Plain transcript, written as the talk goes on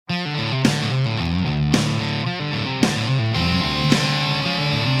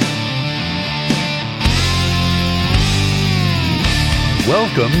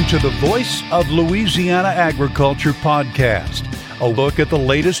Welcome to the Voice of Louisiana Agriculture podcast, a look at the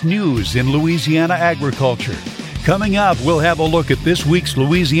latest news in Louisiana agriculture. Coming up, we'll have a look at this week's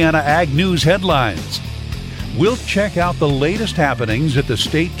Louisiana Ag News headlines. We'll check out the latest happenings at the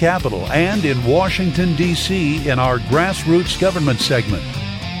state capitol and in Washington, D.C. in our Grassroots Government segment.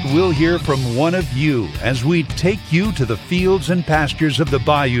 We'll hear from one of you as we take you to the fields and pastures of the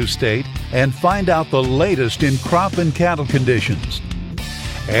Bayou State and find out the latest in crop and cattle conditions.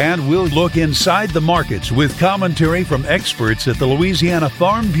 And we'll look inside the markets with commentary from experts at the Louisiana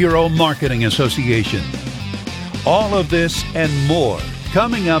Farm Bureau Marketing Association. All of this and more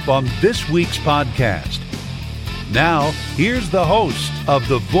coming up on this week's podcast. Now, here's the host of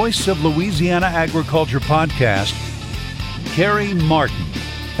the Voice of Louisiana Agriculture podcast, Carrie Martin.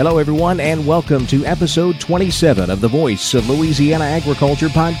 Hello, everyone, and welcome to episode 27 of the Voice of Louisiana Agriculture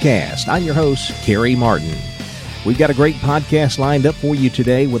podcast. I'm your host, Carrie Martin. We've got a great podcast lined up for you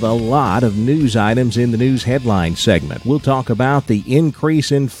today with a lot of news items in the news headline segment. We'll talk about the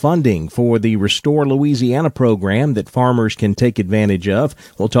increase in funding for the Restore Louisiana program that farmers can take advantage of.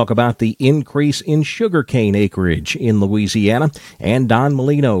 We'll talk about the increase in sugarcane acreage in Louisiana. And Don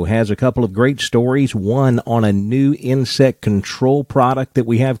Molino has a couple of great stories, one on a new insect control product that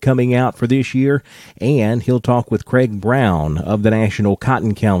we have coming out for this year. And he'll talk with Craig Brown of the National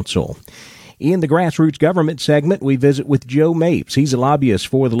Cotton Council. In the Grassroots Government segment, we visit with Joe Mapes. He's a lobbyist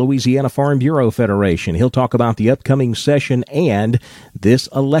for the Louisiana Farm Bureau Federation. He'll talk about the upcoming session and this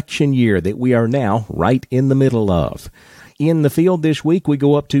election year that we are now right in the middle of. In the field this week, we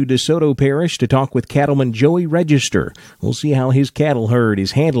go up to DeSoto Parish to talk with cattleman Joey Register. We'll see how his cattle herd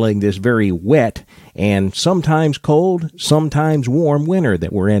is handling this very wet and sometimes cold, sometimes warm winter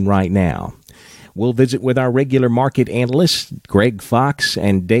that we're in right now. We'll visit with our regular market analysts, Greg Fox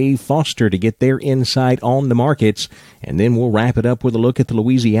and Dave Foster, to get their insight on the markets, and then we'll wrap it up with a look at the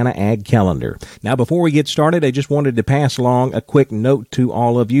Louisiana Ag Calendar. Now, before we get started, I just wanted to pass along a quick note to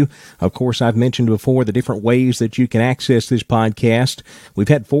all of you. Of course, I've mentioned before the different ways that you can access this podcast. We've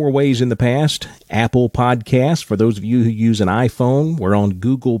had 4 ways in the past. Apple Podcasts, for those of you who use an iPhone. We're on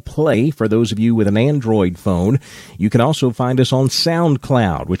Google Play, for those of you with an Android phone. You can also find us on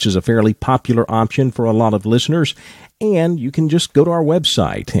SoundCloud, which is a fairly popular option for a lot of listeners, and you can just go to our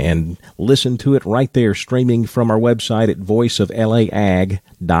website and listen to it right there, streaming from our website at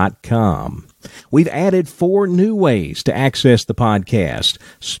voiceoflaag.com. We've added 4 new ways to access the podcast.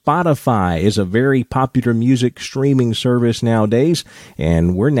 Spotify is a very popular music streaming service nowadays,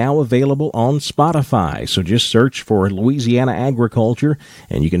 and we're now available on Spotify. So just search for Louisiana Agriculture,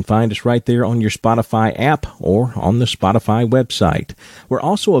 and you can find us right there on your Spotify app or on the Spotify website. We're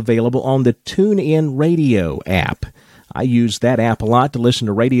also available on the TuneIn Radio app. I use that app a lot to listen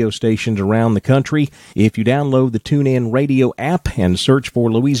to radio stations around the country. If you download the TuneIn Radio app and search for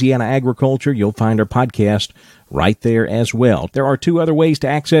Louisiana Agriculture, you'll find our podcast right there as well. There are 2 other ways to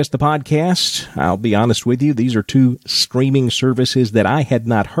access the podcast. I'll be honest with you, these are 2 streaming services that I had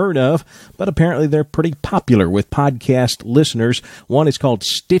not heard of, but apparently they're pretty popular with podcast listeners. One is called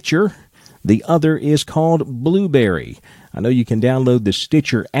Stitcher. The other is called Blueberry. I know you can download the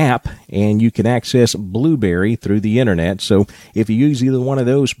Stitcher app, and you can access Blueberry through the internet. So if you use either one of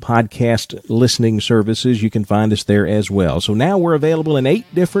those podcast listening services, you can find us there as well. So now we're available in 8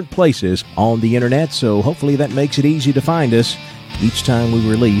 different places on the internet, so hopefully that makes it easy to find us each time we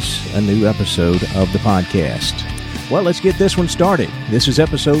release a new episode of the podcast. Well, let's get this one started. This is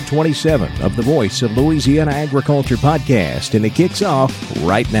episode 27 of the Voice of Louisiana Agriculture podcast, and it kicks off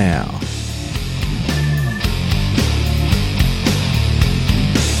right now.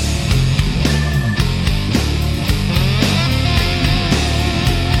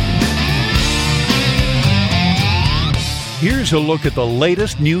 Here's a look at the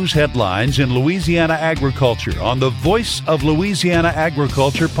latest news headlines in Louisiana agriculture on the Voice of Louisiana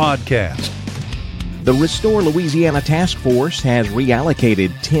Agriculture podcast. The Restore Louisiana Task Force has reallocated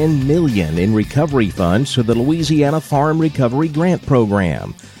 $10 million in recovery funds to the Louisiana Farm Recovery Grant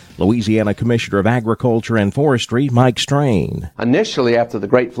Program. Louisiana Commissioner of Agriculture and Forestry, Mike Strain. Initially, after the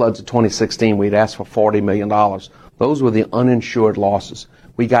great floods of 2016, we'd asked for $40 million. Those were the uninsured losses.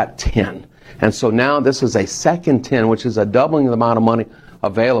 We got 10. And so now this is a second 10, which is a doubling of the amount of money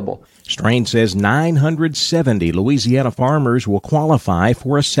available. Strain says 970 Louisiana farmers will qualify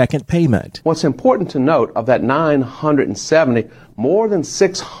for a second payment. What's important to note, of that 970, more than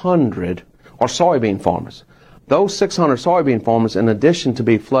 600 are soybean farmers. Those 600 soybean farmers, in addition to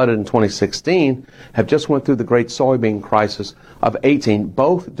being flooded in 2016, have just went through the great soybean crisis of 18,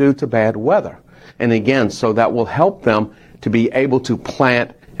 both due to bad weather. And again, so that will help them to be able to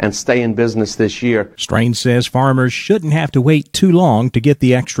plant and stay in business this year. Strain says farmers shouldn't have to wait too long to get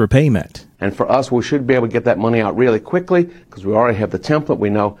the extra payment. And for us, we should be able to get that money out really quickly because we already have the template. We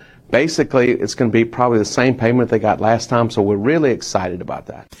know basically it's going to be probably the same payment they got last time, so we're really excited about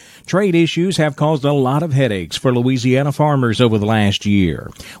that. Trade issues have caused a lot of headaches for Louisiana farmers over the last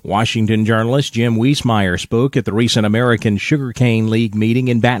year. Washington journalist Jim Wiesmeyer spoke at the recent American Sugarcane League meeting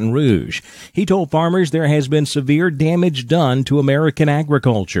in Baton Rouge. He told farmers there has been severe damage done to American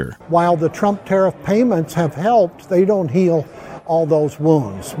agriculture. While the Trump tariff payments have helped, they don't heal all those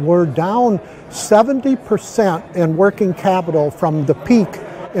wounds. We're down 70% in working capital from the peak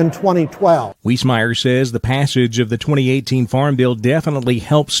in 2012. Wiesmeyer says the passage of the 2018 Farm Bill definitely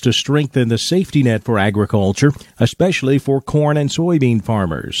helps to strengthen the safety net for agriculture, especially for corn and soybean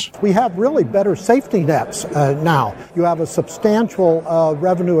farmers. We have really better safety nets now. You have a substantial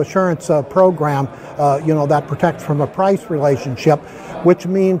revenue assurance program, that protects from a price relationship, which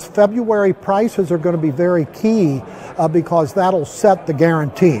means February prices are going to be very key because that'll set the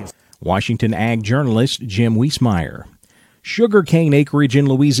guarantees. Washington Ag journalist Jim Wiesmeyer. Sugarcane acreage in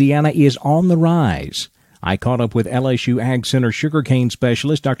Louisiana is on the rise. I caught up with LSU Ag Center sugarcane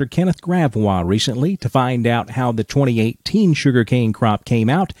specialist Dr. Kenneth Gravois recently to find out how the 2018 sugarcane crop came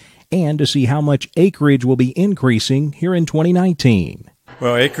out and to see how much acreage will be increasing here in 2019.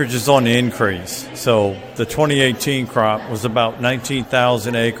 Well, acreage is on the increase. So the 2018 crop was about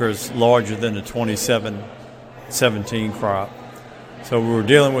 19,000 acres larger than the 2017 crop. So we were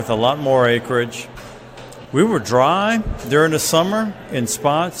dealing with a lot more acreage. We were dry during the summer in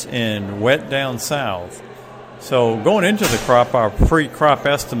spots and wet down south. So going into the crop, our pre-crop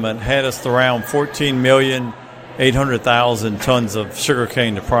estimate had us around 14,800,000 tons of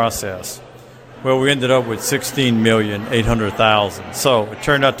sugarcane to process. Well, we ended up with 16,800,000. So it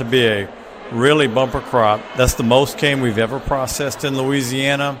turned out to be a really bumper crop. That's the most cane we've ever processed in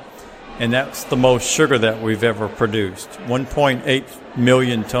Louisiana, and that's the most sugar that we've ever produced, 1.8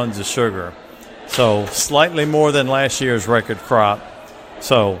 million tons of sugar. So slightly more than last year's record crop.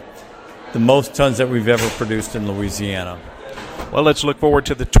 So the most tons that we've ever produced in Louisiana. Well, let's look forward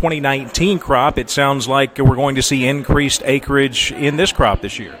to the 2019 crop. It sounds like we're going to see increased acreage in this crop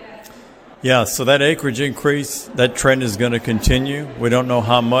this year. Yeah, so that acreage increase, that trend is going to continue. We don't know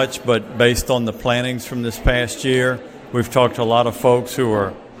how much, but based on the plantings from this past year, we've talked to a lot of folks who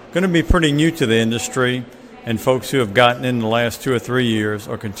are going to be pretty new to the industry, and folks who have gotten in the last 2 or 3 years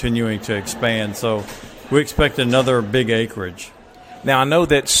are continuing to expand. So we expect another big acreage. Now, I know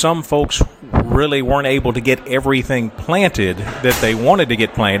that some folks really weren't able to get everything planted that they wanted to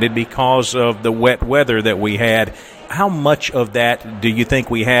get planted because of the wet weather that we had. How much of that do you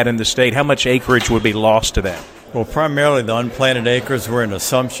think we had in the state? How much acreage would be lost to that? Well, primarily the unplanted acres were in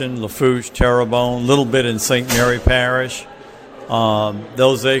Assumption, Lafourche, Terrebonne, a little bit in St. Mary Parish.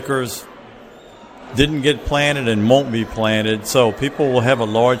 Those acres didn't get planted and won't be planted, so people will have a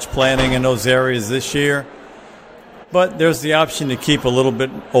large planting in those areas this year. But there's the option to keep a little bit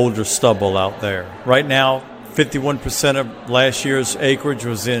older stubble out there. Right now, 51% of last year's acreage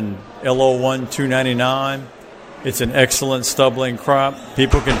was in LO1 299. It's an excellent stubbling crop.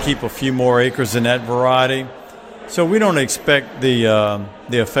 People can keep a few more acres in that variety. So we don't expect the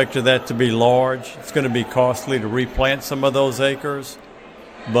effect of that to be large. It's going to be costly to replant some of those acres,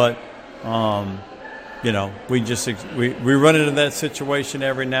 but we run into that situation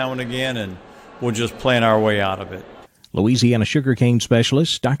every now and again, and we'll just plan our way out of it. Louisiana sugarcane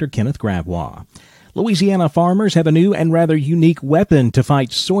specialist Dr. Kenneth Gravois. Louisiana farmers have a new and rather unique weapon to fight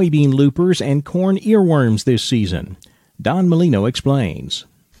soybean loopers and corn earworms this season. Don Molino explains.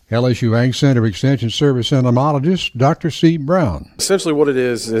 LSU Ag Center Extension Service entomologist Dr. C. Brown. Essentially what it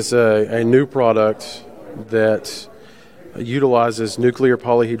is a new product that utilizes nuclear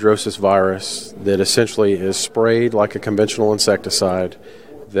polyhedrosis virus that essentially is sprayed like a conventional insecticide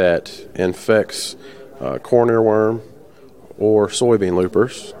that infects corn earworm or soybean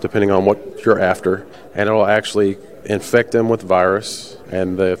loopers, depending on what you're after, and it'll actually infect them with virus,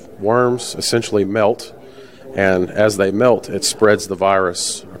 and the worms essentially melt, and as they melt, it spreads the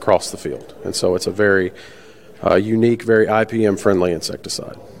virus across the field. And so it's a very unique, very IPM-friendly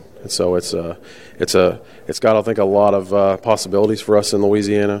insecticide. And so it's got, I think, a lot of possibilities for us in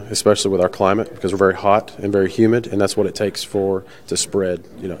Louisiana, especially with our climate, because we're very hot and very humid, and that's what it takes to spread,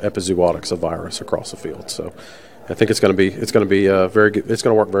 epizootics of virus across the field. So I think it's going to be very good. It's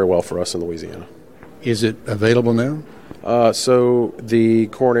going to work very well for us in Louisiana. Is it available now? So the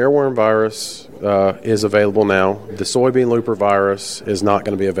corn earworm virus is available now. The soybean looper virus is not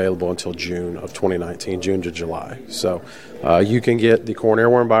going to be available until June of 2019, June to July. So you can get the corn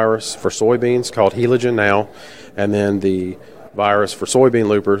earworm virus for soybeans called Heligen now, and then the virus for soybean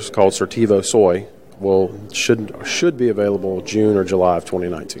loopers called Certivo Soy should be available June or July of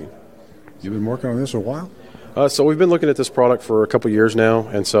 2019. You've been working on this a while? So we've been looking at this product for a couple years now,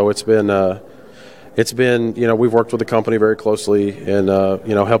 and so it's been we've worked with the company very closely and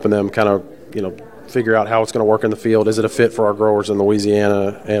helping them kind of figure out how it's going to work in the field. Is it a fit for our growers in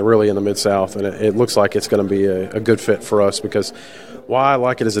Louisiana and really in the Mid-South? And it looks like it's going to be a good fit for us, because why I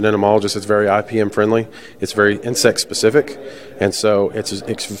like it as an entomologist, it's very IPM friendly. It's very insect specific, and so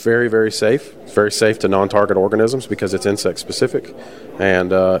it's very, very safe. It's very safe to non-target organisms because it's insect specific,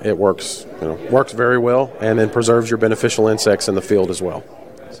 and it works very well, and then preserves your beneficial insects in the field as well.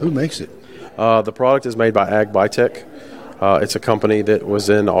 So who makes it? The product is made by Ag Biotech. It's a company that was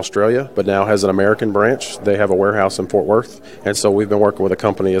in Australia but now has an American branch. They have a warehouse in Fort Worth, and so we've been working with a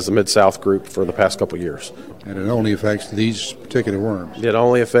company as the Mid-South group for the past couple of years. And it only affects these particular worms? It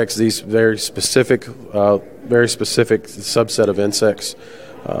only affects these very specific subset of insects.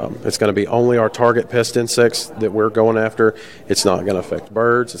 It's going to be only our target pest insects that we're going after. It's not going to affect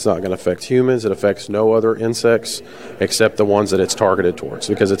birds. It's not going to affect humans. It affects no other insects except the ones that it's targeted towards,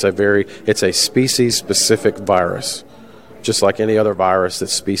 because it's a species-specific virus, just like any other virus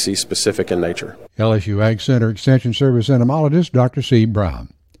that's species-specific in nature. LSU Ag Center Extension Service entomologist Dr. C.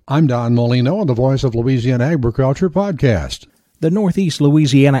 Brown. I'm Don Molino on the Voice of Louisiana Agriculture podcast. The Northeast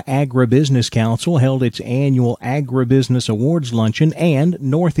Louisiana Agribusiness Council held its annual Agribusiness Awards Luncheon and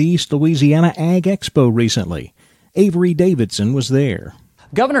Northeast Louisiana Ag Expo recently. Avery Davidson was there.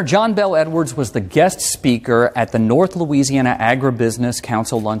 Governor John Bell Edwards was the guest speaker at the North Louisiana Agribusiness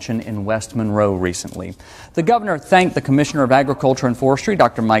Council Luncheon in West Monroe recently. The governor thanked the Commissioner of Agriculture and Forestry,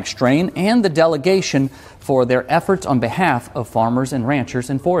 Dr. Mike Strain, and the delegation for their efforts on behalf of farmers and ranchers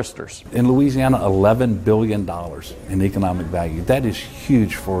and foresters. In Louisiana, $11 billion in economic value. That is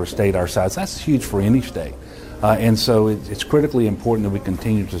huge for a state our size. That's huge for any state. And so it's critically important that we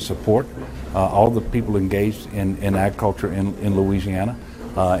continue to support all the people engaged in agriculture in Louisiana.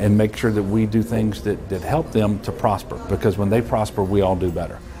 And make sure that we do things that help them to prosper, because when they prosper, we all do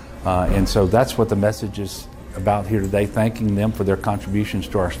better. And so that's what the message is about here today, thanking them for their contributions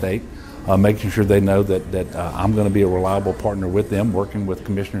to our state, making sure they know that I'm going to be a reliable partner with them, working with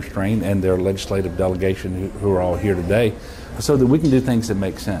Commissioner Strain and their legislative delegation who are all here today, so that we can do things that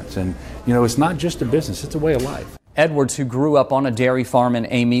make sense. And, it's not just a business, it's a way of life. Edwards, who grew up on a dairy farm in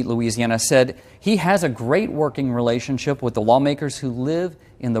Amite, Louisiana, said he has a great working relationship with the lawmakers who live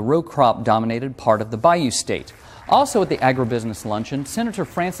in the row crop-dominated part of the Bayou State. Also at the Agribusiness Luncheon, Senator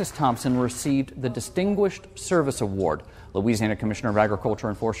Francis Thompson received the Distinguished Service Award. Louisiana Commissioner of Agriculture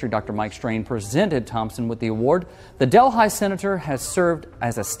and Forestry, Dr. Mike Strain, presented Thompson with the award. The Delhi senator has served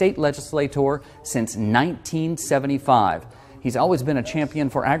as a state legislator since 1975. He's always been a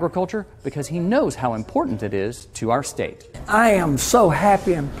champion for agriculture because he knows how important it is to our state. I am so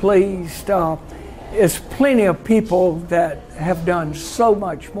happy and pleased. There's plenty of people that have done so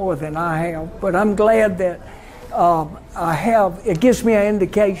much more than I have, but I'm glad that it gives me an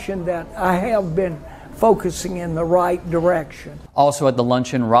indication that I have been focusing in the right direction. Also at the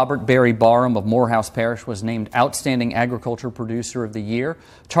luncheon, Robert Barry Barham of Morehouse Parish was named Outstanding Agriculture Producer of the Year.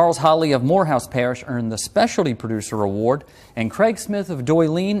 Charles Holly of Morehouse Parish earned the Specialty Producer Award, and Craig Smith of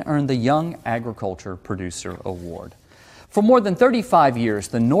Doyleen earned the Young Agriculture Producer Award. For more than 35 years,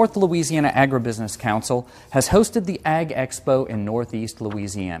 the North Louisiana Agribusiness Council has hosted the Ag Expo in Northeast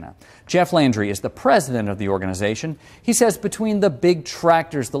Louisiana. Jeff Landry is the president of the organization. He says between the big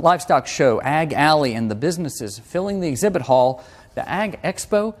tractors, the livestock show, Ag Alley, and the businesses filling the exhibit hall, the Ag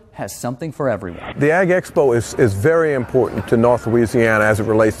Expo has something for everyone. The Ag Expo is very important to North Louisiana as it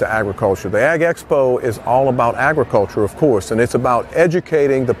relates to agriculture. The Ag Expo is all about agriculture, of course, and it's about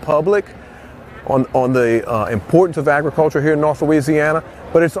educating the public on the importance of agriculture here in North Louisiana,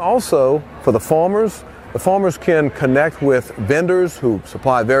 but it's also for the farmers. The farmers can connect with vendors who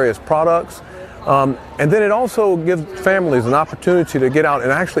supply various products, and then it also gives families an opportunity to get out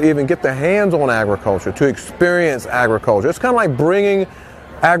and actually even get their hands on agriculture, to experience agriculture. It's kind of like bringing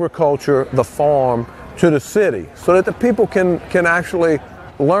agriculture, the farm, to the city so that the people can actually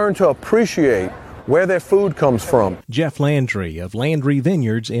learn to appreciate where their food comes from. Jeff Landry of Landry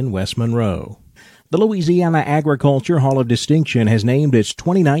Vineyards in West Monroe. The Louisiana Agriculture Hall of Distinction has named its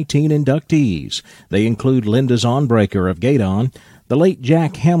 2019 inductees. They include Linda Zonbreaker of Gaydon, the late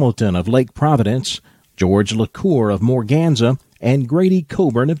Jack Hamilton of Lake Providence, George LaCour of Morganza, and Grady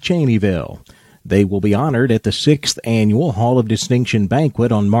Coburn of Cheneyville. They will be honored at the 6th Annual Hall of Distinction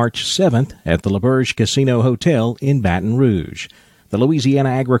banquet on March 7th at the LaBerge Casino Hotel in Baton Rouge. The Louisiana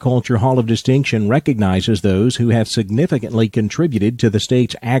Agriculture Hall of Distinction recognizes those who have significantly contributed to the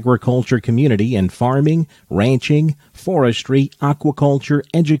state's agriculture community in farming, ranching, forestry, aquaculture,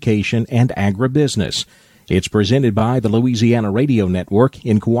 education, and agribusiness. It's presented by the Louisiana Radio Network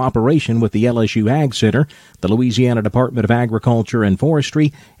in cooperation with the LSU Ag Center, the Louisiana Department of Agriculture and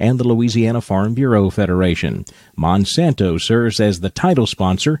Forestry, and the Louisiana Farm Bureau Federation. Monsanto serves as the title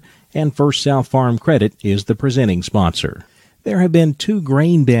sponsor, and First South Farm Credit is the presenting sponsor. There have been 2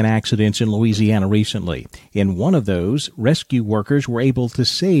 grain bin accidents in Louisiana recently. In one of those, rescue workers were able to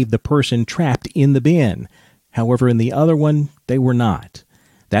save the person trapped in the bin. However, in the other one, they were not.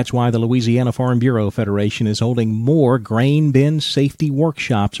 That's why the Louisiana Farm Bureau Federation is holding more grain bin safety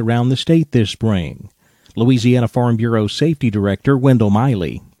workshops around the state this spring. Louisiana Farm Bureau Safety Director Wendell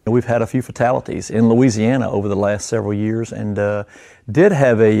Miley. We've had a few fatalities in Louisiana over the last several years, and did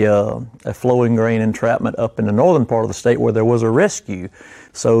have a flowing grain entrapment up in the northern part of the state where there was a rescue.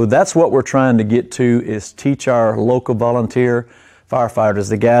 So that's what we're trying to get to, is teach our local volunteer firefighters,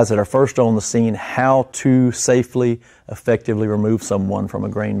 the guys that are first on the scene, how to safely, effectively remove someone from a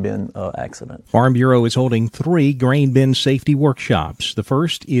grain bin accident. Farm Bureau is holding 3 grain bin safety workshops. The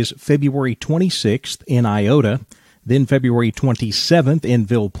first is February 26th in Iota, then February 27th in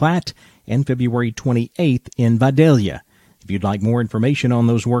Ville Platte, and February 28th in Vidalia. If you'd like more information on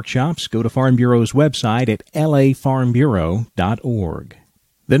those workshops, go to Farm Bureau's website at lafarmbureau.org.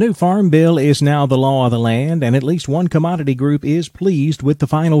 The new Farm Bill is now the law of the land, and at least one commodity group is pleased with the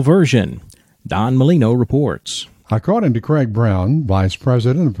final version. Don Molino reports. According to Craig Brown, Vice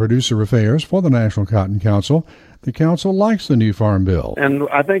President of Producer Affairs for the National Cotton Council, the council likes the new Farm Bill. And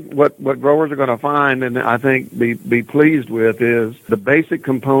I think what growers are going to find, and I think be pleased with, is the basic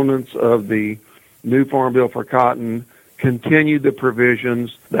components of the new Farm Bill for cotton continue the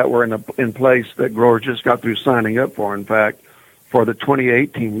provisions that were in place that growers just got through signing up for, in fact, for the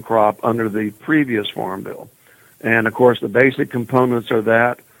 2018 crop under the previous Farm Bill. And, of course, the basic components of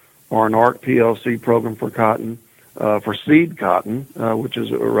that are an ARC PLC program for cotton, for seed cotton, which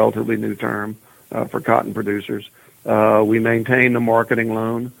is a relatively new term for cotton producers. We maintain the marketing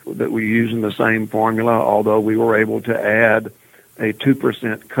loan that we use in the same formula, although we were able to add a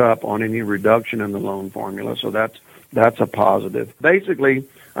 2% cup on any reduction in the loan formula, so that's a positive. Basically,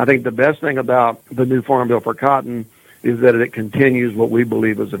 I think the best thing about the new Farm Bill for cotton is that it continues what we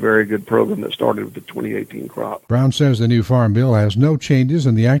believe is a very good program that started with the 2018 crop. Brown says the new Farm Bill has no changes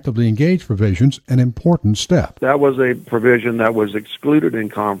in the actively engaged provisions, an important step. That was a provision that was excluded in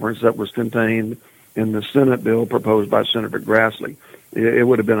conference that was contained in the Senate bill proposed by Senator Grassley. It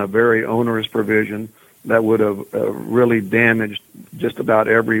would have been a very onerous provision that would have really damaged just about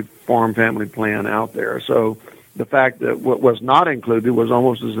every farm family plan out there. So the fact that what was not included was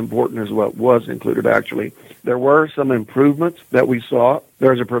almost as important as what was included, actually. There were some improvements that we saw.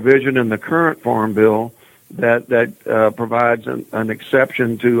 There's a provision in the current Farm Bill that provides an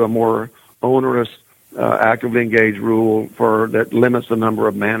exception to a more onerous actively engaged rule that limits the number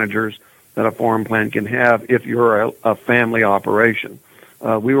of managers that a farm plan can have if you're a family operation.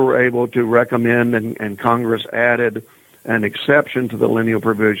 We were able to recommend, and Congress added an exception to the lineal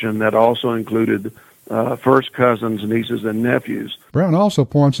provision that also included first cousins, nieces, and nephews. Brown also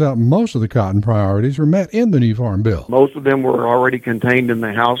points out most of the cotton priorities were met in the new Farm Bill. Most of them were already contained in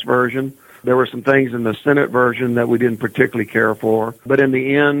the House version. There were some things in the Senate version that we didn't particularly care for. But in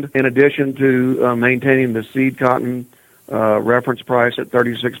the end, in addition to maintaining the seed cotton reference price at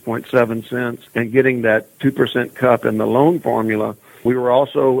 36.7 cents and getting that 2% cup in the loan formula, we were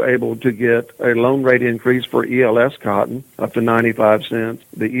also able to get a loan rate increase for ELS cotton up to 95 cents.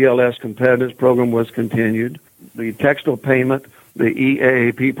 The ELS competitiveness program was continued. The textile payment, the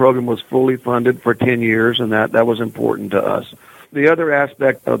EAAP program, was fully funded for 10 years, and that was important to us. The other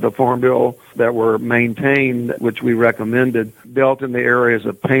aspect of the Farm Bill that were maintained, which we recommended, dealt in the areas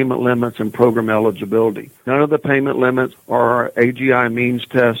of payment limits and program eligibility. None of the payment limits or AGI means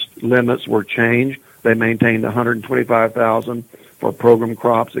test limits were changed. They maintained $125,000 for program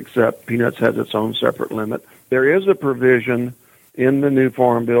crops, except peanuts has its own separate limit. There is a provision in the new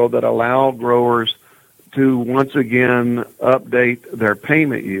Farm Bill that allow growers to once again update their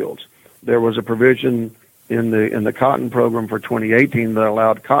payment yields. There was a provision in the cotton program for 2018 that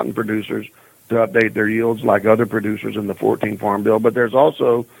allowed cotton producers to update their yields like other producers in the 14 Farm Bill. But there's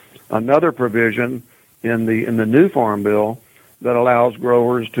also another provision in the new Farm Bill that allows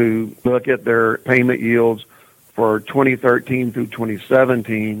growers to look at their payment yields for 2013 through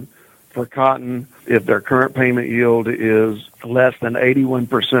 2017 for cotton. If their current payment yield is less than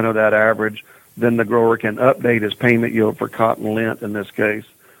 81% of that average, then the grower can update his payment yield for cotton lint in this case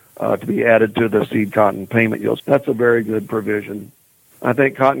to be added to the seed cotton payment yields. That's a very good provision I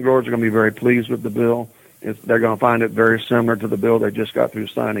think cotton growers are going to be very pleased with the bill. They're going to find it very similar to the bill they just got through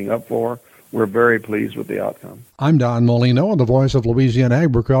signing up for. We're very pleased with the outcome. I'm Don Molino on the Voice of Louisiana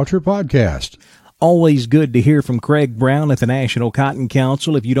Agriculture podcast. Always good to hear from Craig Brown at the National Cotton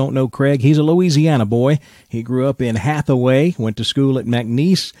Council. If you don't know Craig, he's a Louisiana boy. He grew up in Hathaway, went to school at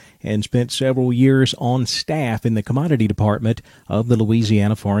McNeese, and spent several years on staff in the commodity department of the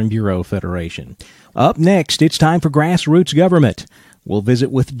Louisiana Farm Bureau Federation. Up next, it's time for Grassroots Government. We'll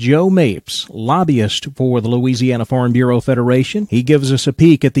visit with Joe Mapes, lobbyist for the Louisiana Farm Bureau Federation. He gives us a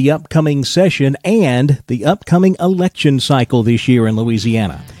peek at the upcoming session and the upcoming election cycle this year in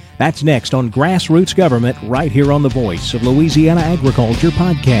Louisiana. That's next on Grassroots Government right here on the Voice of Louisiana Agriculture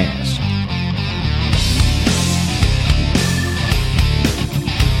podcast.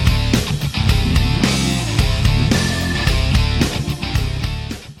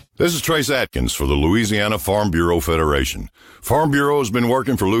 This is Trace Atkins for the Louisiana Farm Bureau Federation. Farm Bureau has been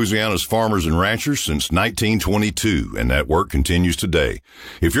working for Louisiana's farmers and ranchers since 1922, and that work continues today.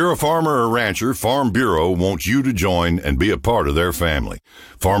 If you're a farmer or rancher, Farm Bureau wants you to join and be a part of their family.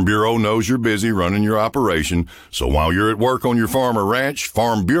 Farm Bureau knows you're busy running your operation, so while you're at work on your farm or ranch,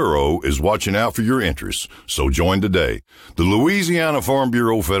 Farm Bureau is watching out for your interests. So join today. The Louisiana Farm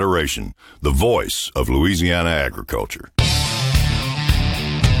Bureau Federation, the voice of Louisiana agriculture.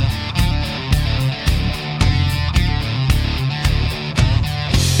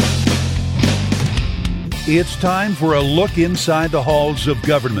 It's time for a look inside the halls of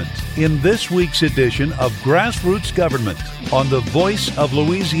government in this week's edition of Grassroots Government on the Voice of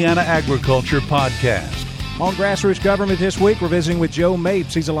Louisiana Agriculture podcast. On Grassroots Government this week, we're visiting with Joe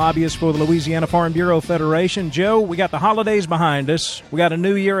Mapes. He's a lobbyist for the Louisiana Farm Bureau Federation. Joe, we got the holidays behind us. We got a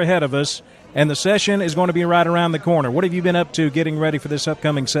new year ahead of us, and the session is going to be right around the corner. What have you been up to getting ready for this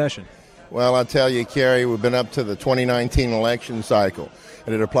upcoming session? Well, I'll tell you, Kerry, we've been up to the 2019 election cycle,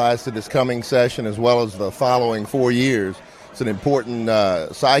 and it applies to this coming session as well as the following 4 years. It's an important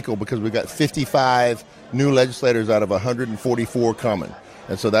cycle because we've got 55 new legislators out of 144 coming.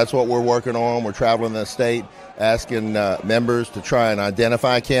 And so that's what we're working on. We're traveling the state, asking members to try and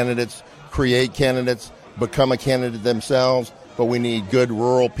identify candidates, create candidates, become a candidate themselves. But we need good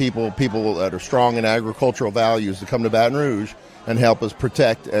rural people that are strong in agricultural values to come to Baton Rouge and help us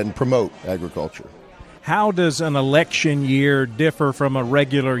protect and promote agriculture. How does an election year differ from a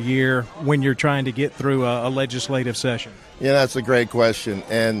regular year when you're trying to get through a legislative session? Yeah, that's a great question.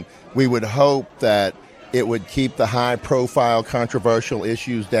 And we would hope that it would keep the high-profile controversial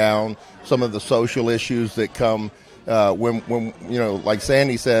issues down, some of the social issues that come when you know, like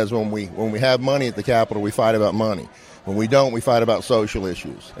Sandy says, when we have money at the Capitol, we fight about money. When we don't, we fight about social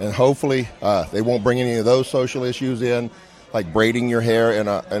issues. And hopefully they won't bring any of those social issues in, like braiding your hair in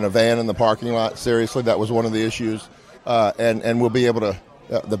a van in the parking lot. Seriously, that was one of the issues. And we'll be able to,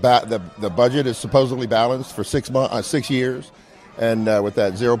 the budget is supposedly balanced for 6 years, and with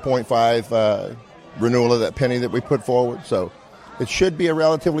that 0.5 renewal of that penny that we put forward. So it should be a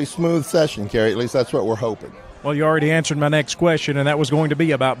relatively smooth session, Kerry. At least that's what we're hoping. Well, you already answered my next question, and that was going to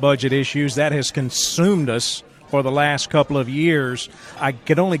be about budget issues. That has consumed us for the last couple of years. I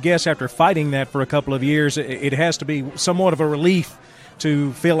can only guess after fighting that for a couple of years, it has to be somewhat of a relief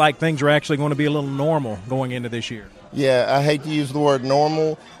to feel like things are actually going to be a little normal going into this year. Yeah, I hate to use the word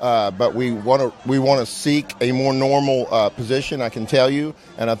normal, but we want to seek a more normal position, I can tell you,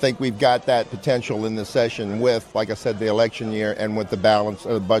 and I think we've got that potential in this session with, like I said, the election year and with the balance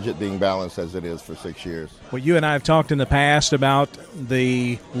of the budget being balanced as it is for 6 years. Well, you and I have talked in the past about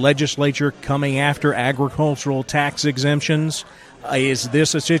the legislature coming after agricultural tax exemptions. Is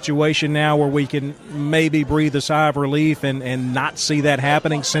this a situation now where we can maybe breathe a sigh of relief and not see that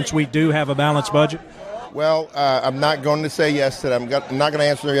happening since we do have a balanced budget? Well, I'm not going to say yes to that. I'm not going to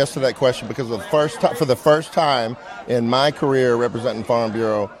answer yes to that question because for the first time in my career representing Farm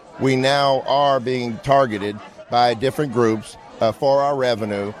Bureau, we now are being targeted by different groups for our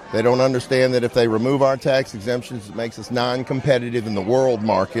revenue. They don't understand that if they remove our tax exemptions, it makes us non-competitive in the world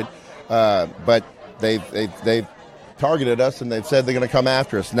market. But they've targeted us, and they've said they're going to come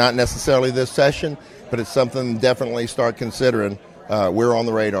after us. Not necessarily this session, but it's something to definitely start considering. We're on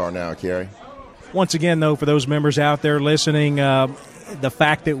the radar now, Kerry. Once again, though, for those members out there listening, the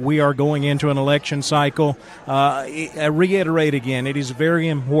fact that we are going into an election cycle, I reiterate again, it is very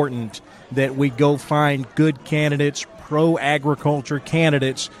important that we go find good candidates, pro-agriculture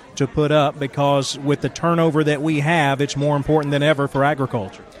candidates to put up, because with the turnover that we have, it's more important than ever for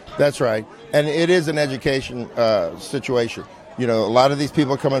agriculture. That's right. And it is an education situation. You know, a lot of these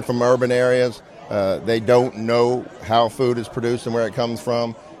people coming from urban areas, they don't know how food is produced and where it comes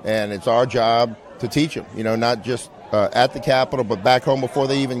from. And it's our job to teach them, you know, not just at the Capitol, but back home before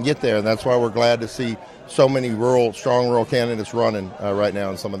they even get there. And that's why we're glad to see so many strong rural candidates running right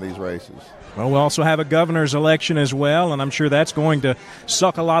now in some of these races. Well, we'll also have a governor's election as well, and I'm sure that's going to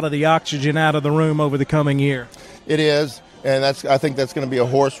suck a lot of the oxygen out of the room over the coming year. It is, and I think that's going to be a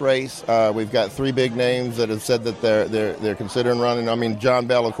horse race. We've got 3 big names that have said that they're considering running. I mean, John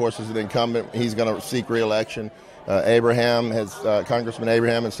Bell, of course, is an incumbent. He's going to seek re-election. Congressman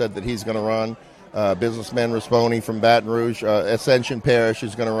Abraham has said that he's going to run. Businessman Risponi from Baton Rouge, Ascension Parish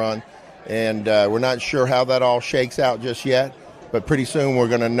is going to run. And we're not sure how that all shakes out just yet, but pretty soon we're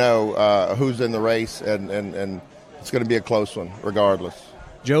going to know who's in the race, and it's going to be a close one regardless.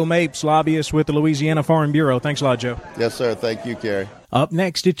 Joe Mapes, lobbyist with the Louisiana Farm Bureau. Thanks a lot, Joe. Yes, sir. Thank you, Kerry. Up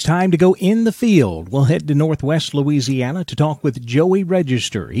next, it's time to go in the field. We'll head to northwest Louisiana to talk with Joey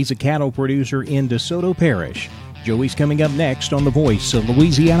Register. He's a cattle producer in DeSoto Parish. Joey's coming up next on the Voice of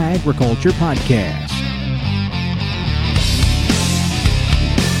Louisiana Agriculture podcast.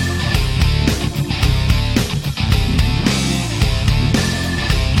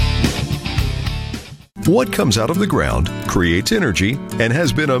 What comes out of the ground creates energy and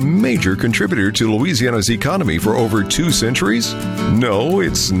has been a major contributor to Louisiana's economy for over 2 centuries? No,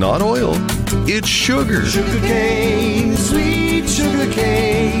 it's not oil. It's sugar. Sugarcane, sweet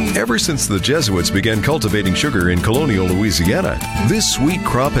sugarcane. Ever since the Jesuits began cultivating sugar in colonial Louisiana, this sweet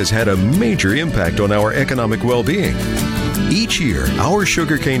crop has had a major impact on our economic well-being. Each year, our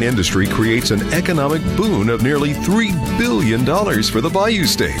sugarcane industry creates an economic boon of nearly $3 billion for the Bayou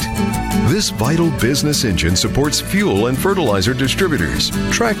State. This vital business engine supports fuel and fertilizer distributors,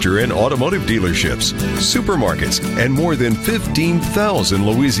 tractor and automotive dealerships, supermarkets, and more than 15,000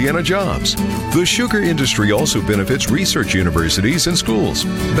 Louisiana jobs. The sugar industry also benefits research universities and schools,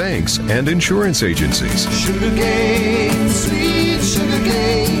 banks, and insurance agencies. Sugarcane, sweet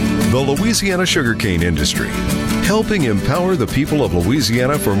sugarcane. The Louisiana sugarcane industry, helping empower the people of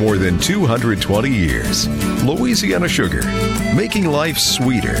Louisiana for more than 220 years. Louisiana Sugar, making life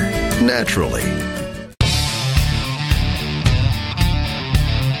sweeter, naturally.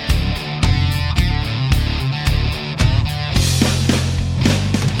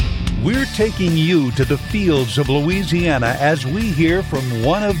 We're taking you to the fields of Louisiana as we hear from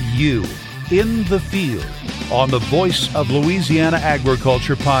one of you in the field on the Voice of Louisiana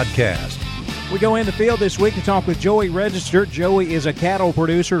Agriculture podcast. We go in the field this week to talk with Joey Register. Joey is a cattle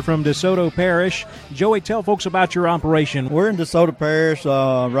producer from DeSoto Parish. Joey, tell folks about your operation. We're in DeSoto Parish,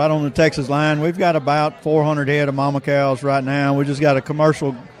 right on the Texas line. We've got about 400 head of mama cows right now. We just got a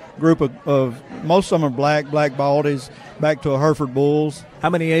commercial group of most of them are black baldies, back to a Hereford bulls. How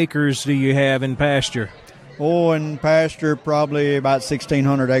many acres do you have in pasture? Oh, in pasture, probably about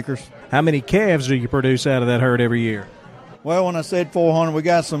 1,600 acres. How many calves do you produce out of that herd every year? Well, when I said 400, we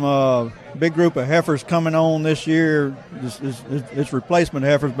got some big group of heifers coming on this year. It's replacement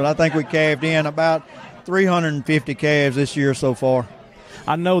heifers, but I think we calved in about 350 calves this year so far.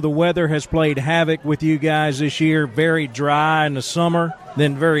 I know the weather has played havoc with you guys this year. Very dry in the summer,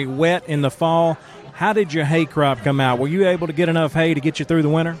 then very wet in the fall. How did your hay crop come out? Were you able to get enough hay to get you through the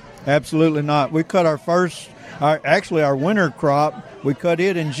winter? Absolutely not. We cut our winter crop. We cut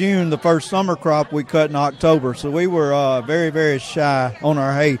it in June. The first summer crop we cut in October. So we were very, very shy on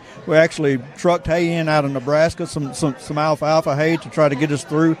our hay. We actually trucked hay in out of Nebraska, some alfalfa hay to try to get us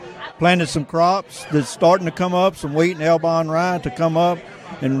through. Planted some crops that's starting to come up, some wheat and Elbon rye to come up,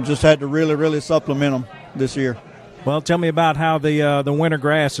 and just had to really, really supplement them this year. Well, tell me about how the winter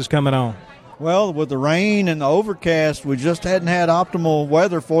grass is coming on. Well, with the rain and the overcast, we just hadn't had optimal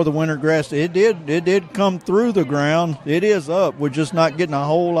weather for the winter grass. It did come through the ground. It is up. We're just not getting a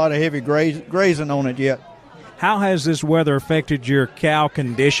whole lot of heavy grazing on it yet. How has this weather affected your cow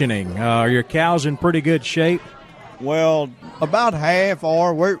conditioning? Are your cows in pretty good shape? Well, about half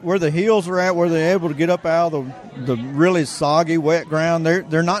are. Where the hills are at, where they're able to get up out of the really soggy, wet ground,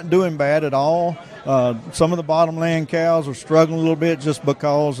 they're not doing bad at all. Some of the bottomland cows are struggling a little bit just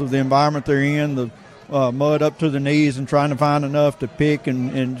because of the environment they're in, the mud up to the knees and trying to find enough to pick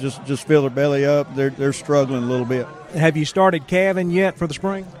and just fill their belly up. They're struggling a little bit. Have you started calving yet for the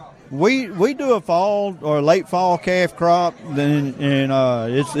spring? We do a fall or late fall calf crop, and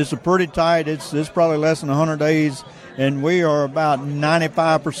it's a pretty tight. It's probably less than 100 days, and we are about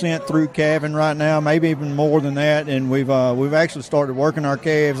 95% through calving right now, maybe even more than that. And we've actually started working our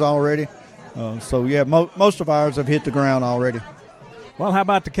calves already. So yeah, most of ours have hit the ground already. Well, how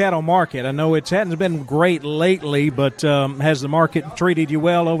about the cattle market? I know it hasn't been great lately, but has the market treated you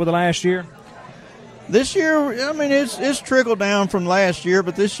well over the last year? This year, I mean, it's trickled down from last year,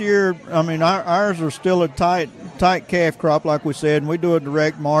 but this year, I mean, ours are still a tight tight calf crop, like we said, and we do a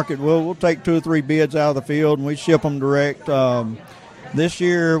direct market. We'll take 2 or 3 bids out of the field, and we ship them direct. This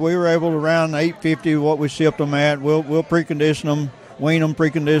year, we were able to round $8.50 what we shipped them at. We'll precondition them, wean them,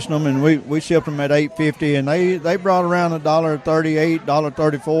 precondition them, and we shipped them at $8.50, and they brought around $1.38,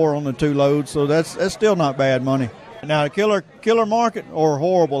 $1.34 on the 2 loads, so that's still not bad money. Now, the killer market or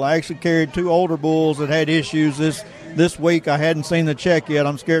horrible. I actually carried 2 older bulls that had issues this week. I hadn't seen the check yet.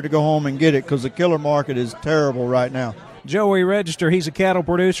 I'm scared to go home and get it because the killer market is terrible right now. Joey Register, he's a cattle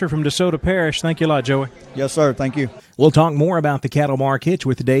producer from DeSoto Parish. Thank you a lot, Joey. Yes, sir. Thank you. We'll talk more about the cattle markets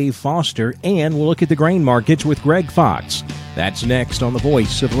with Dave Foster, and we'll look at the grain markets with Greg Fox. That's next on the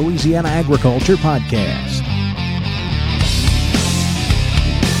Voice of Louisiana Agriculture podcast.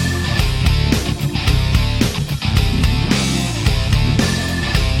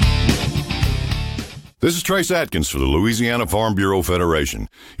 This is Trace Atkins for the Louisiana Farm Bureau Federation.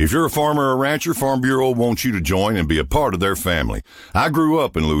 If you're a farmer or rancher, Farm Bureau wants you to join and be a part of their family. I grew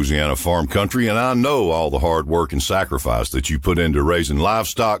up in Louisiana farm country, and I know all the hard work and sacrifice that you put into raising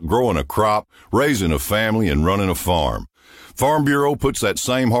livestock, growing a crop, raising a family, and running a farm. Farm Bureau puts that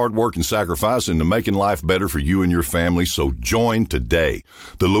same hard work and sacrifice into making life better for you and your family, so join today.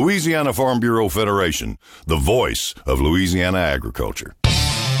 The Louisiana Farm Bureau Federation, the voice of Louisiana agriculture.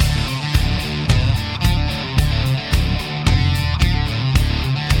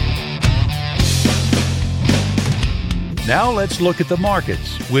 Now let's look at the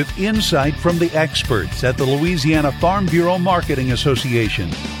markets with insight from the experts at the Louisiana Farm Bureau Marketing Association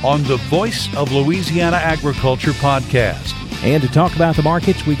on the Voice of Louisiana Agriculture podcast. And to talk about the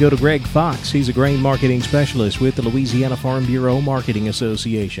markets, we go to Greg Fox. He's a grain marketing specialist with the Louisiana Farm Bureau Marketing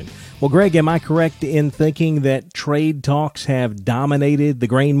Association. Well, Greg, am I correct in thinking that trade talks have dominated the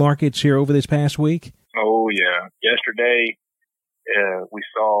grain markets here over this past week? Oh, yeah. Yesterday, we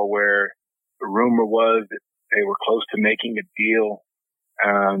saw where the rumor was that they were close to making a deal,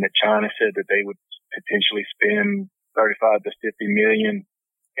 that China said that they would potentially spend $35 to $50 million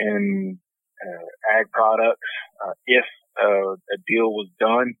in ag products if a deal was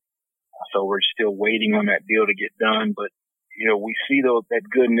done. So we're still waiting on that deal to get done. But, we see that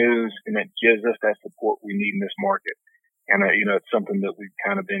good news, and that gives us that support we need in this market. And, it's something that we've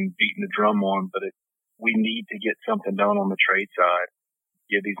kind of been beating the drum on, but we need to get something done on the trade side,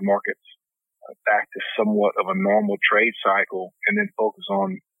 give these markets back to somewhat of a normal trade cycle, and then focus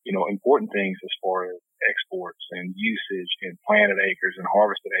on, important things as far as exports and usage and planted acres and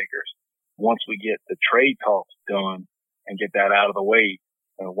harvested acres. Once we get the trade talks done and get that out of the way,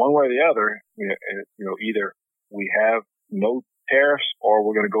 one way or the other, either we have no tariffs or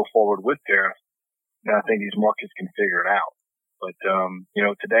we're going to go forward with tariffs. And I think these markets can figure it out. But,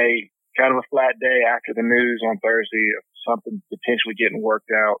 today, kind of a flat day after the news on Thursday of something potentially getting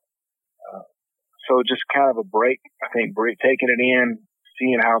worked out. So just kind of a break, I think, taking it in,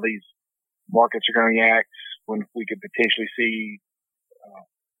 seeing how these markets are going to react when we could potentially see,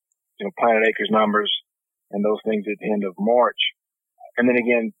 planted acres numbers and those things at the end of March. And then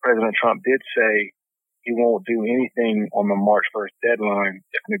again, President Trump did say he won't do anything on the March 1st deadline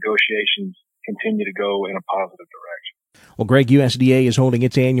if negotiations continue to go in a positive direction. Well, Greg, USDA is holding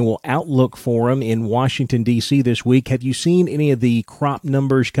its annual Outlook Forum in Washington, D.C. this week. Have you seen any of the crop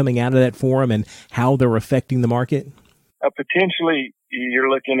numbers coming out of that forum and how they're affecting the market? Potentially, you're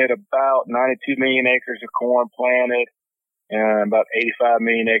looking at about 92 million acres of corn planted and about 85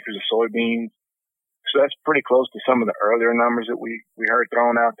 million acres of soybeans. So that's pretty close to some of the earlier numbers that we heard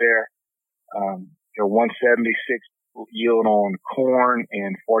thrown out there. 176 yield on corn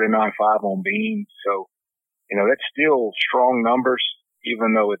and 49.5 on beans. So, that's still strong numbers,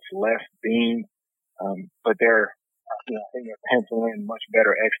 even though it's less beans. But they're, I think they're penciling in much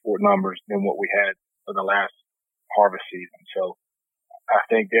better export numbers than what we had for the last harvest season. So I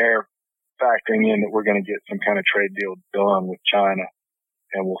think they're factoring in that we're going to get some kind of trade deal done with China,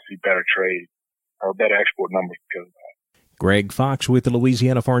 and we'll see better trade or better export numbers because of that. Greg Fox with the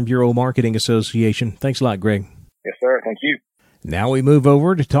Louisiana Farm Bureau Marketing Association. Thanks a lot, Greg. Yes, sir. Thank you. Now we move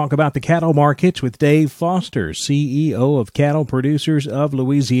over to talk about the cattle markets with Dave Foster, CEO of Cattle Producers of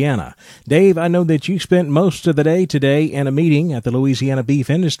Louisiana. Dave, I know that you spent most of the day today in a meeting at the Louisiana Beef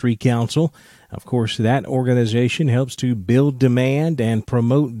Industry Council. Of course, that organization helps to build demand and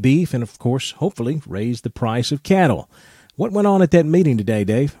promote beef and, of course, hopefully raise the price of cattle. What went on at that meeting today,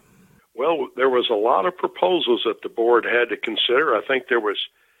 Dave? Well, there was a lot of proposals that the board had to consider. I think there was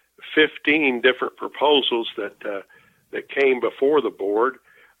 15 different proposals that came before the board.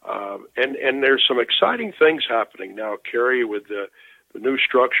 And there's some exciting things happening now, Kerry, with the new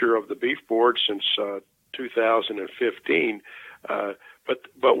structure of the beef board since 2015.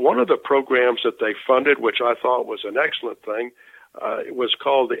 But one of the programs that they funded, which I thought was an excellent thing, it was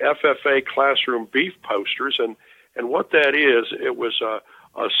called the FFA Classroom Beef Posters, and what that is, it was a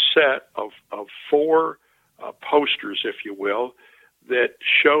set of 4 posters, if you will, that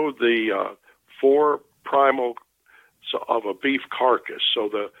show the 4 primal of a beef carcass. So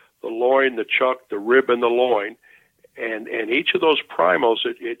the loin, the chuck, the rib, and the loin, and each of those primals,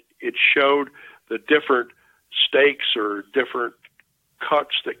 it showed the different steaks or different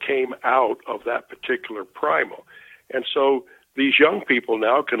cuts that came out of that particular primal. And so these young people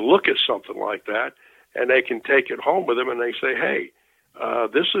now can look at something like that, and they can take it home with them, and they say, "Hey,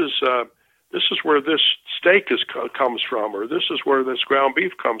 this is where this steak comes from, or this is where this ground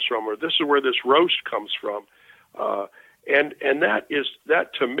beef comes from, or this is where this roast comes from." And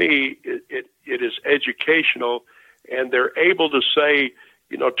that to me, it is educational, and they're able to say,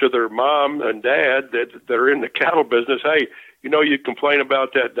 to their mom and dad that are in the cattle business, "Hey, you complain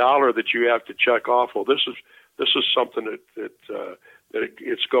about that dollar that you have to check off. Well, this is something that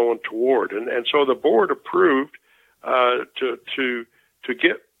it's going toward." And so the board approved to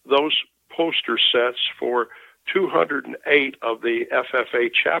get those poster sets for 208 of the FFA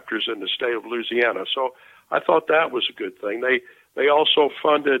chapters in the state of Louisiana. So I thought that was a good thing. They also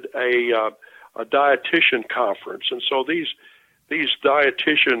funded a dietitian conference, and so these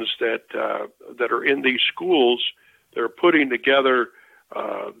dietitians that are in these schools, they're putting together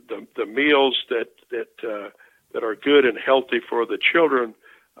the meals that are good and healthy for the children.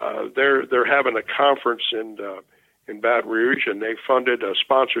 They're having a conference in Baton Rouge, and they funded a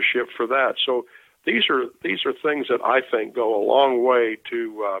sponsorship for that. So these are things that I think go a long way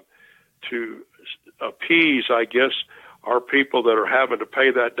to appease, I guess, our people that are having to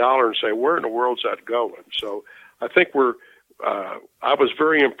pay that dollar and say, "Where in the world's that going?" So I think I was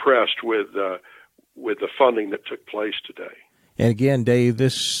very impressed with the funding that took place today. And again, Dave,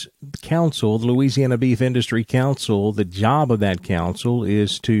 this council, the Louisiana Beef Industry Council, the job of that council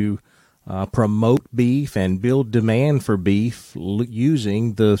is to promote beef and build demand for beef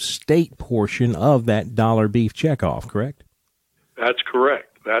using the state portion of that dollar beef checkoff, correct? That's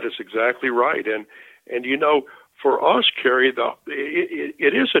correct. That is exactly right. And for us, Kerry,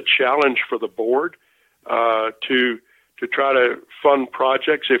 it is a challenge for the board to try to fund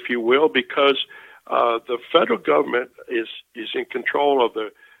projects, if you will, because the federal government is in control of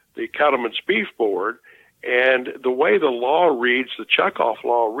the Cattlemen's Beef Board, and the way the law reads, the checkoff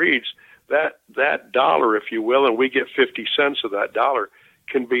law reads, that dollar, if you will, and we get 50 cents of that dollar,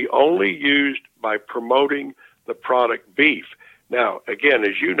 can be only used by promoting the product beef. Now, again,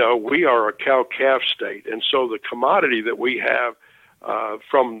 as you know, we are a cow-calf state, and so the commodity that we have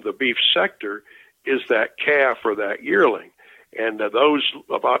from the beef sector is that calf or that yearling. And those,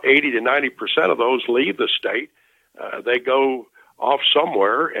 about 80 to 90% of those leave the state. They go off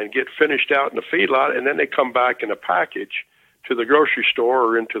somewhere and get finished out in the feedlot, and then they come back in a package to the grocery store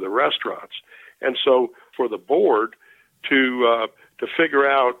or into the restaurants. And so for the board to figure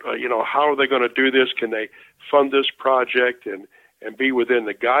out, how are they going to do this? Can they fund this project and be within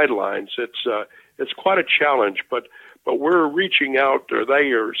the guidelines? It's quite a challenge, but we're reaching out, or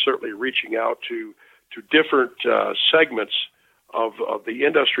they are certainly reaching out to different segments of the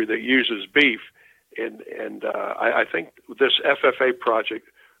industry that uses beef, and I think this FFA project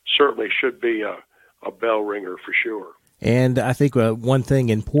certainly should be a bell ringer for sure. And I think one thing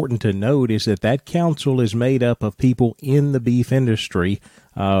important to note is that council is made up of people in the beef industry.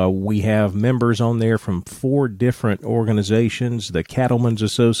 We have members on there from 4 different organizations: the Cattlemen's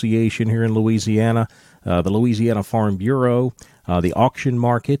Association here in Louisiana, the Louisiana Farm Bureau, the auction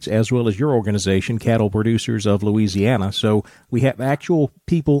markets, as well as your organization, Cattle Producers of Louisiana. So we have actual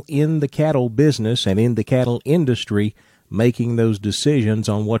people in the cattle business and in the cattle industry making those decisions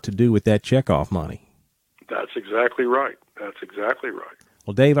on what to do with that checkoff money. That's exactly right.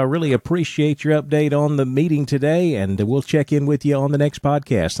 Well, Dave, I really appreciate your update on the meeting today, and we'll check in with you on the next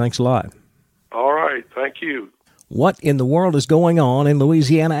podcast. Thanks a lot. All right. Thank you. What in the world is going on in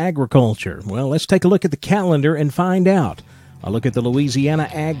Louisiana agriculture? Well, let's take a look at the calendar and find out. A look at the Louisiana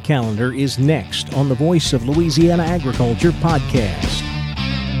Ag Calendar is next on the Voice of Louisiana Agriculture podcast.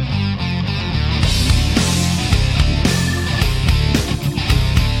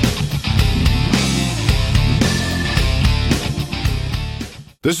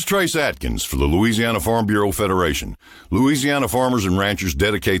 This is Trace Atkins for the Louisiana Farm Bureau Federation. Louisiana farmers and ranchers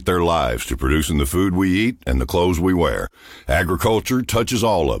dedicate their lives to producing the food we eat and the clothes we wear. Agriculture touches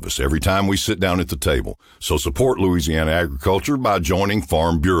all of us every time we sit down at the table. So support Louisiana agriculture by joining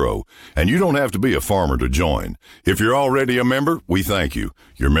Farm Bureau. And you don't have to be a farmer to join. If you're already a member, we thank you.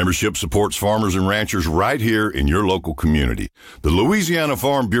 Your membership supports farmers and ranchers right here in your local community. The Louisiana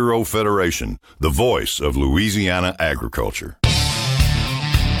Farm Bureau Federation, the voice of Louisiana agriculture.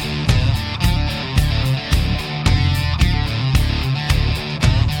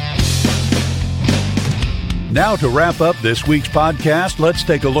 Now to wrap up this week's podcast, let's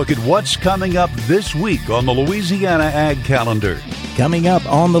take a look at what's coming up this week on the Louisiana Ag Calendar. Coming up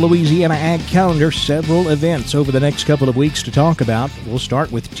on the Louisiana Ag Calendar, several events over the next couple of weeks to talk about. We'll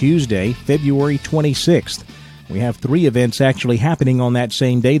start with Tuesday, February 26th. We have 3 events actually happening on that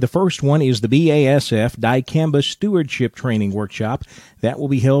same day. The first one is the BASF Dicamba Stewardship Training Workshop. That will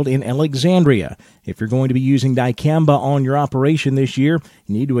be held in Alexandria. If you're going to be using dicamba on your operation this year,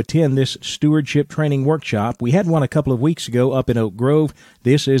 you need to attend this Stewardship Training Workshop. We had one a couple of weeks ago up in Oak Grove.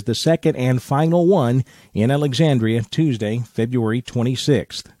 This is the second and final one in Alexandria, Tuesday, February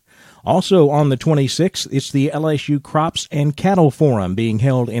 26th. Also on the 26th, it's the LSU Crops and Cattle Forum being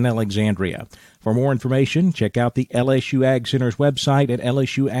held in Alexandria. For more information, check out the LSU Ag Center's website at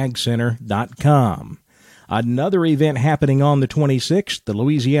lsuagcenter.com. Another event happening on the 26th, the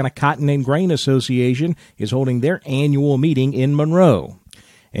Louisiana Cotton and Grain Association is holding their annual meeting in Monroe.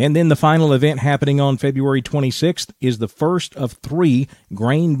 And then the final event happening on February 26th is the first of 3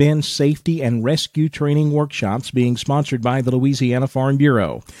 grain bin safety and rescue training workshops being sponsored by the Louisiana Farm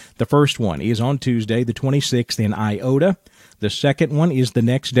Bureau. The first one is on Tuesday, the 26th in Iota. The second one is the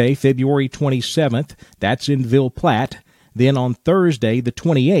next day, February 27th. That's in Ville Platte. Then on Thursday, the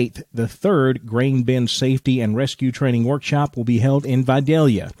 28th, the third grain bin safety and rescue training workshop will be held in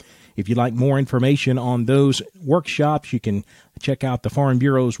Vidalia. If you'd like more information on those workshops, you can check out the Farm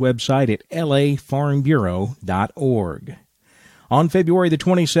Bureau's website at lafarmbureau.org. On February the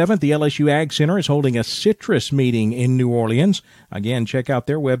 27th, the LSU Ag Center is holding a citrus meeting in New Orleans. Again, check out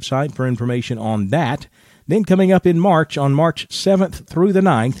their website for information on that. Then coming up in March, on March 7th through the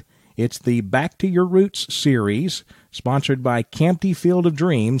 9th, it's the Back to Your Roots series, sponsored by Campty Field of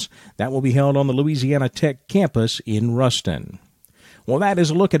Dreams. That will be held on the Louisiana Tech campus in Ruston. Well, that is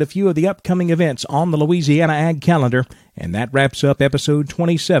a look at a few of the upcoming events on the Louisiana Ag Calendar, and that wraps up episode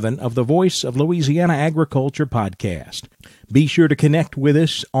 27 of the Voice of Louisiana Agriculture podcast. Be sure to connect with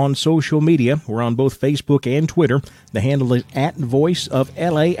us on social media. We're on both Facebook and Twitter. The handle is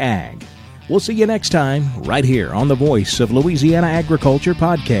 @VoiceOfLAAg. We'll see you next time right here on the Voice of Louisiana Agriculture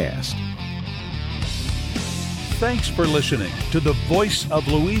podcast. Thanks for listening to the Voice of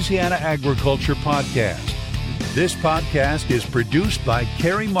Louisiana Agriculture podcast. This podcast is produced by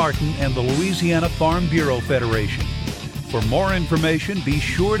Kerry Martin and the Louisiana Farm Bureau Federation. For more information, be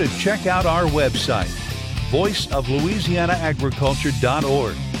sure to check out our website,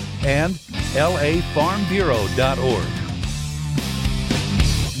 voiceoflouisianaagriculture.org and lafarmbureau.org.